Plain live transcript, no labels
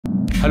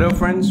Hello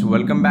friends,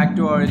 welcome back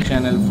to our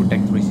channel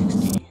FoodTech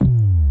 360.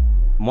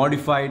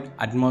 Modified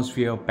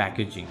Atmosphere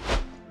Packaging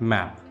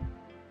MAP.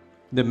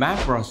 The MAP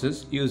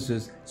process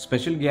uses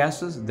special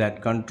gases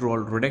that control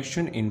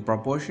reduction in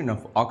proportion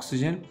of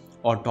oxygen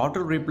or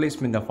total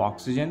replacement of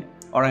oxygen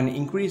or an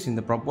increase in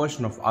the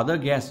proportion of other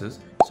gases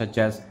such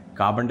as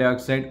carbon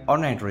dioxide or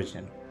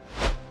nitrogen.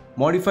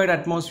 Modified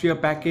atmosphere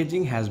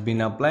packaging has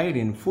been applied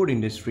in food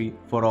industry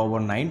for over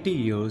 90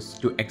 years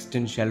to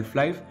extend shelf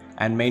life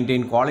and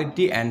maintain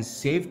quality and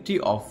safety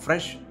of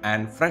fresh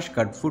and fresh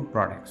cut food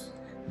products.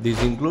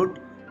 These include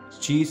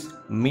cheese,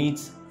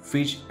 meats,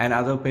 fish and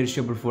other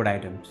perishable food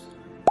items.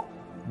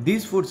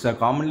 These foods are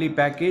commonly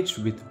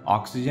packaged with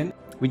oxygen,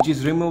 which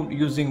is removed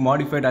using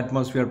modified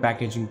atmosphere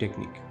packaging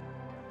technique.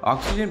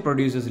 Oxygen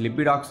produces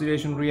lipid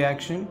oxidation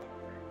reaction.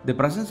 The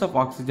presence of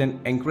oxygen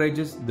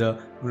encourages the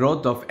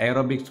growth of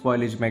aerobic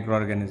spoilage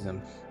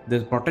microorganisms.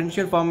 The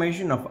potential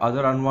formation of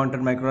other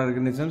unwanted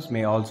microorganisms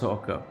may also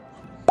occur.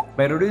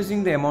 By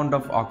reducing the amount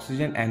of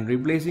oxygen and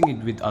replacing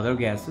it with other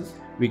gases,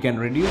 we can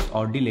reduce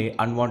or delay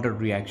unwanted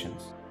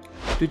reactions.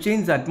 To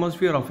change the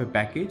atmosphere of a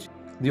package,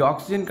 the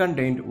oxygen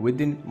contained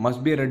within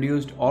must be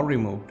reduced or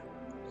removed.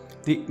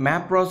 The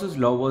MAP process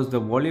lowers the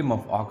volume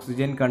of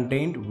oxygen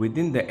contained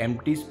within the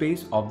empty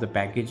space of the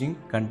packaging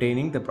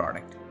containing the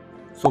product.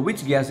 So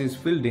which gas is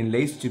filled in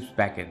Lay's chips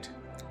packet?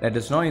 Let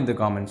us know in the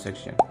comment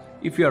section.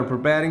 If you are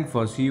preparing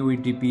for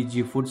CUET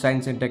PG Food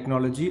Science and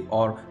Technology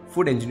or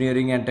Food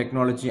Engineering and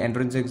Technology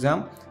entrance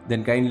exam,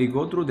 then kindly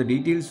go through the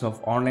details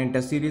of online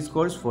test series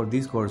course for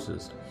these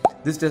courses.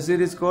 This test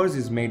series course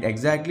is made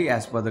exactly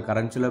as per the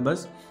current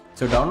syllabus,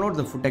 so download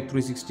the FoodTech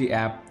 360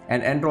 app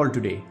and enroll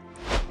today.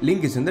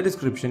 Link is in the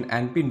description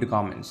and pinned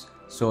comments.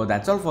 So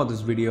that's all for this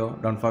video.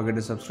 Don't forget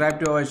to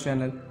subscribe to our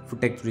channel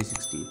FoodTech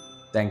 360.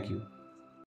 Thank you.